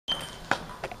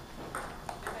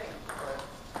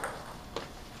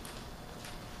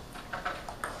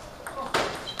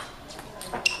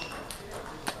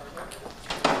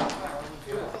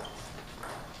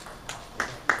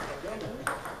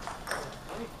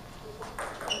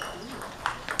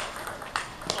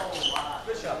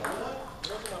Good shot.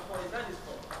 Working on 49 is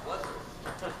cool.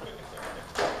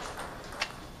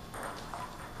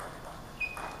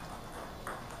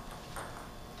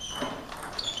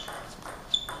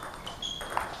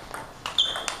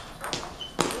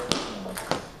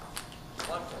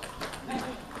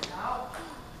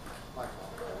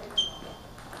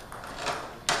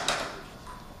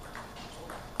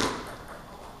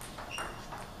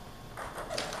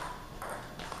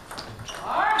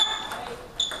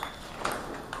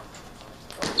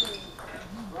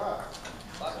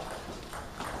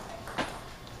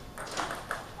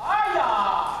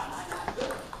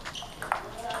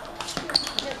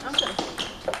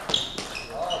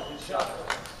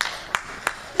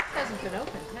 Hasn't been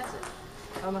opened, has it?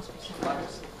 Oh, must be something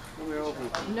else.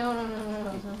 No.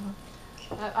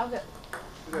 I'll get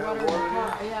water in the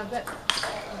car. Yeah, I've got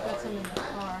some in the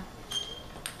car.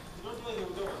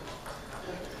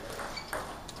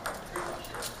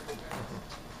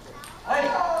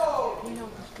 You know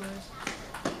what the score is?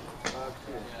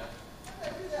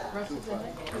 Russ is in it?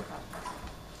 2 copies.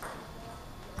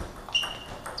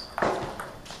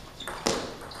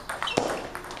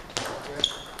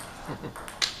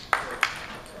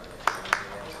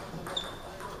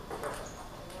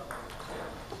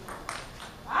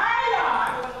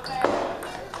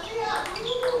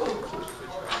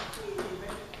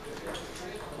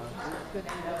 Good.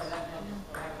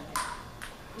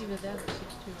 Either that or 6-2,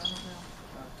 I don't know.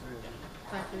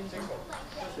 5-3 is it?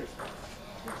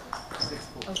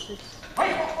 6-4. Oh, 6.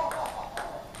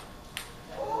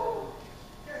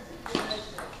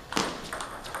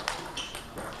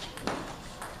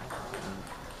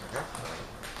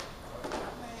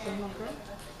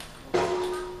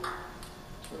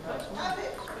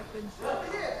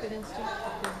 Good instinct.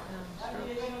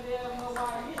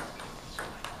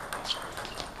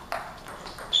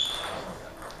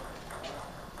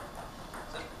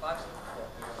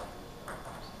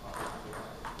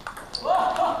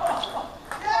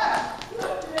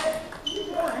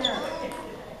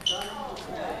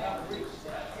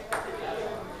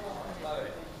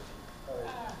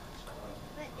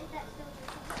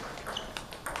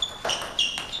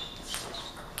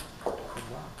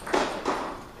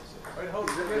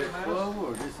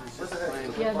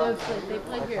 Yeah, they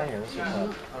play here.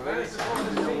 Already?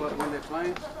 You know when they're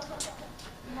playing?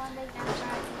 Mondays and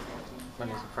Fridays.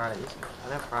 Mondays and Fridays. I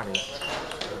know Fridays.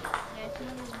 Yeah, it's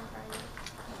Mondays and Fridays.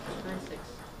 9-6.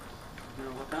 You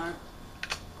know what time?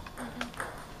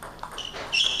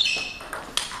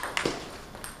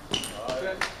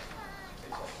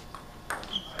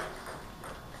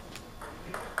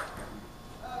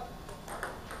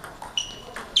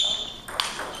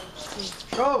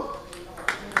 Go!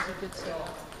 That was a good setup.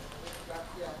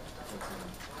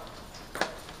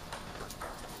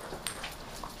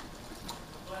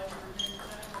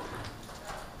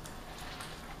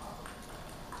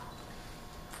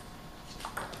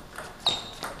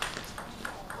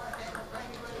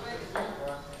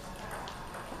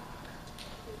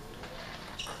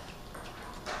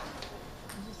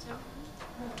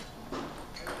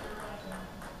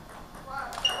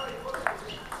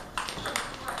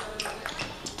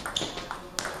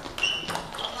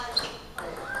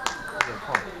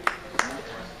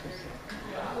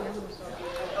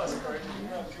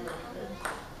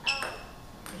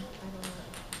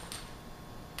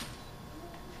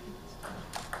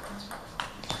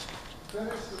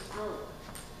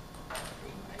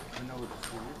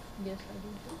 Yes, I do.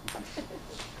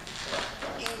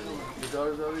 Your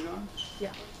daughter's already gone?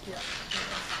 Yeah. You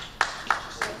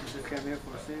just came here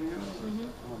for a senior? Mm-hmm.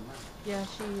 Oh, man. Yeah,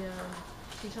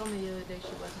 she told me the other day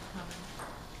she wasn't coming,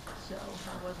 so I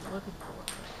wasn't looking for her.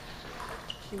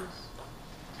 She was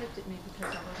tipped at me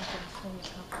because I wasn't going to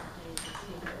stay a couple of days and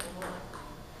see her. And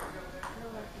I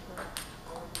don't like to go.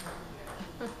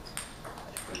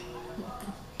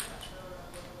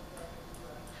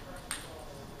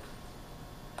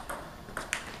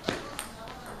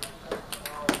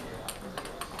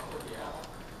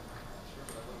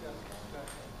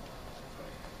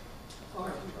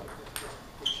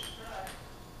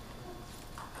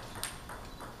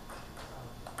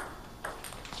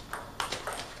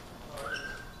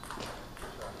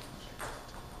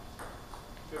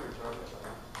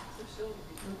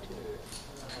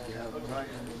 Yeah, right.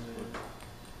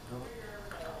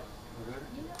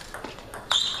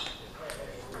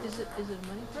 Is it a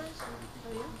money prize?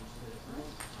 Oh, yeah?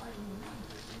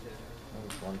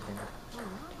 It's 110. Oh,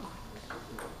 wow.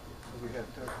 We got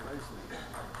third place.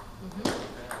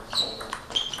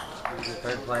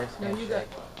 Third place, No, you got.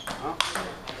 handshake. Huh?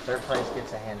 Third place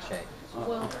gets a handshake.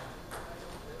 Well,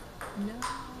 no.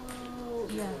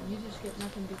 get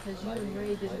nothing because you and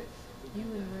Ray and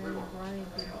Brian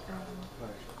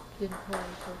didn't play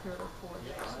for third or fourth.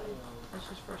 So that's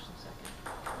just first and second.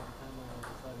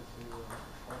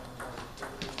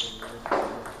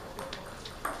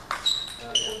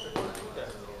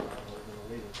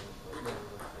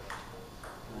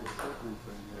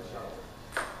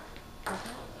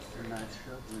 Nice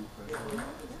shot, Winfred. Yeah,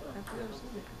 I've never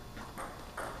seen it.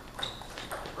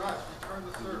 Russ, return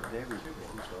the serve.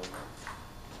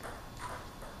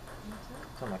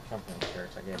 It's on my company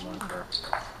shirts. I gave one for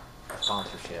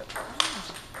sponsorship.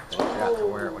 So he forgot to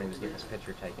wear it when he was getting his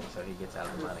picture taken, so he gets out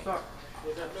of the money.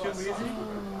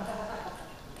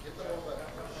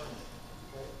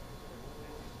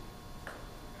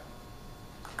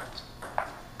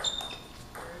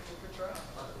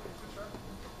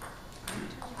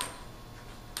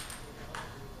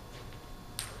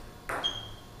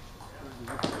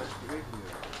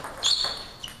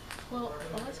 Well,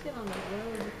 let's get on the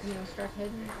road, start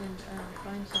heading and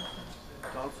find something.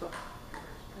 Tulsa?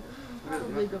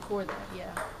 Probably before that,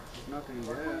 yeah. There's nothing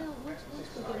there. Well, once we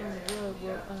get on the road,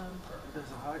 we'll, There's a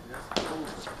high, that's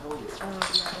Tulsa. oh, yeah,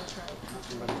 that's right.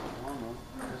 Nothing but normal.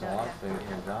 There's a lot of food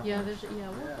here in Joplin. Yeah, we'll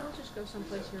just go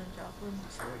someplace here in Joplin.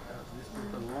 Steakhouse. These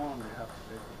people alone, they have to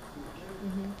pay for food.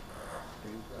 Mm-hmm.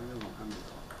 They really want $100.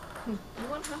 You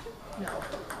want something? No.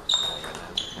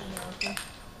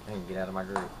 I can get out of my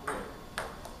group. Okay,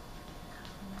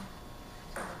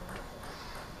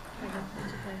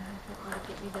 that's okay. You can't let it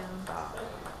get me down.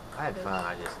 I had fun.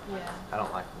 I just, Yeah. I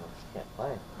don't like when you can't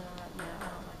play. Yeah, I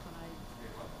don't like when I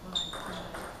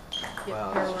get Well,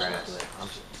 I'm paralyzed stressed. with. I'm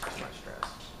too much stress.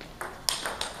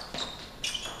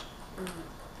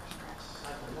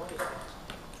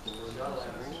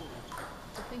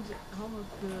 The things at home are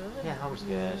good. Yeah, home's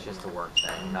good. It's just the work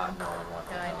thing, not knowing what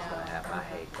the I hell's know. going to happen. I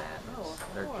hate that. Oh,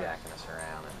 of They're course. jacking us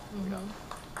around, and we don't.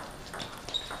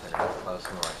 They're going to close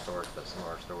some of our stores, but some of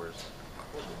our stores,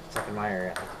 it's like in my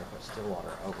area, I think they're going to put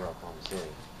Stillwater over Oklahoma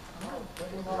City.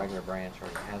 The regular branch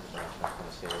already has a branch in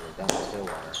Oklahoma City. They're done with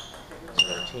Stillwater, so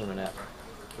they're teaming up.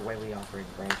 The way we operate,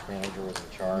 the branch manager was in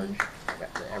charge,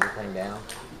 got everything down.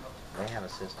 They have a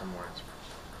system where it's a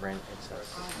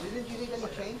Didn't you leave any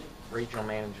change? regional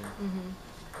manager,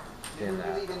 then Didn't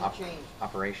you leave any change?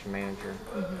 operation manager,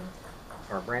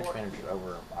 or a branch manager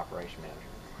over operation manager.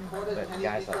 Quarters, But pennies,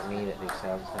 guys like big me that do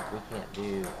sales stuff, we can't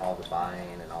do all the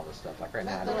buying and all the stuff. Like right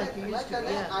now, I do Like you everything. used to,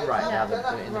 yeah. Right now,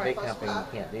 Yeah. in the big company, you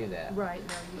can't do that. Right,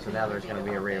 no. You So can now there's only going to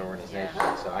be a do reorganization.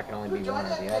 So I can only be one or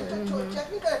the other.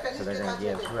 So they're going to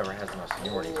give whoever has the most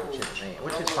seniority, which is me,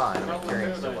 which is fine. I mean,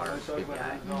 Terry Stillwater is a good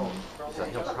guy. So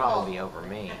he'll probably be over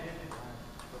me.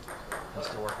 He'll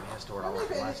still work in his store, I'll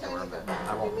work in my store, but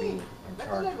I won't be in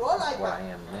charge of what I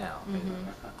am now.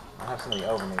 I'll have somebody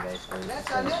over me, basically, that's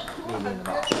going to be me in the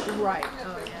box. Right,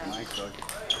 oh, yeah. Nice dog.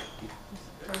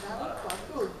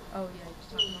 Oh, yeah,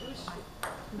 you're talking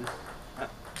about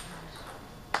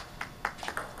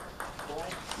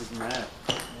He's mad.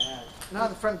 No,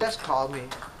 the front desk called me.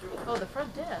 Oh, the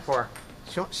front desk. For?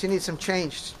 She needs some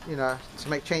change, to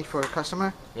make change for a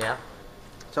customer. Yeah.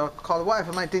 So I called the wife.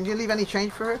 I'm like, didn't you leave any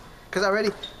change for her? Because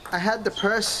I had the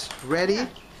purse ready,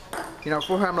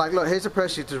 for her. I'm like, look, here's the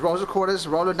purse. It's rolls of quarters,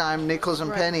 roll of dime, nickels, and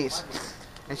Right. pennies.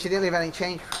 And she didn't leave any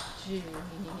change. Jeez.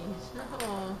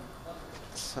 Oh.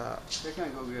 So They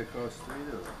can't go get across the street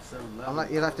or 7-Eleven. I'm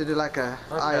like, you'll have to do like a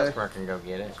Our IO. customer can go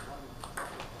get it. You're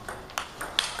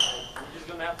just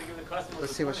gonna have to give the customer.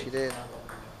 Let's see what she did. So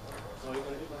you're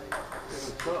gonna do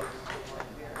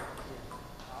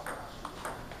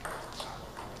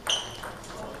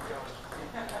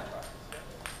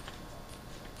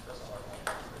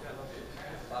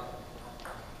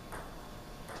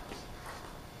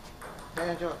Hey,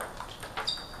 Angela.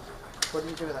 What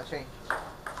did you do with that change?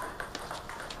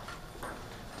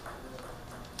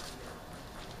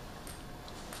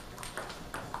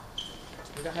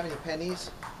 You don't have any pennies?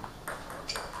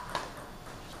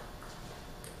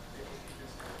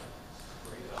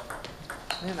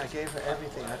 Man, I gave her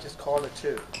everything. I just called her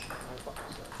too.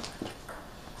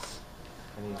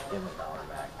 And he's giving $1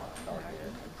 back.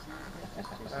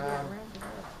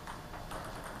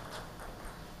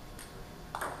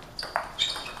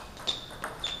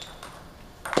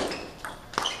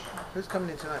 Who's coming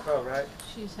in tonight? Bo, right?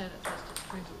 She's had it just a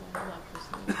sprinkle on the left this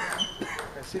week.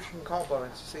 Okay, see if you can call Bo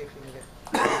and see if you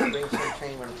can bring some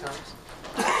change when he comes.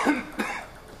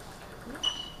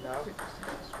 No?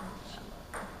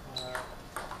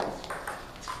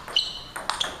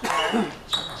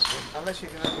 unless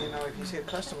you're gonna, you know, if you see a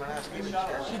customer and ask, give it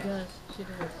a She chance. does. She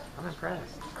does. I'm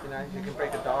impressed. You know, you can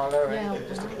break $1 or Yeah. anything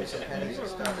just to give you some pennies and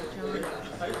stuff. John.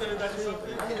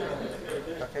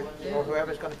 Okay, or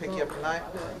whoever's gonna pick you up tonight.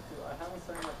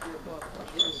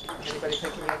 Anybody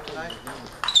picking you up tonight?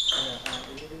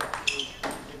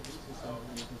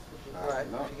 All right,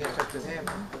 if you get in touch with him,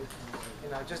 you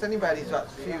know, just anybody's got a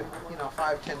few, you know,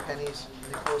 5, 10 pennies,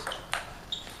 nickels,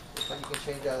 that you can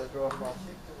change out of the drawer from.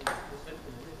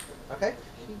 Okay?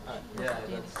 She, yeah,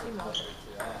 Danny Seymour.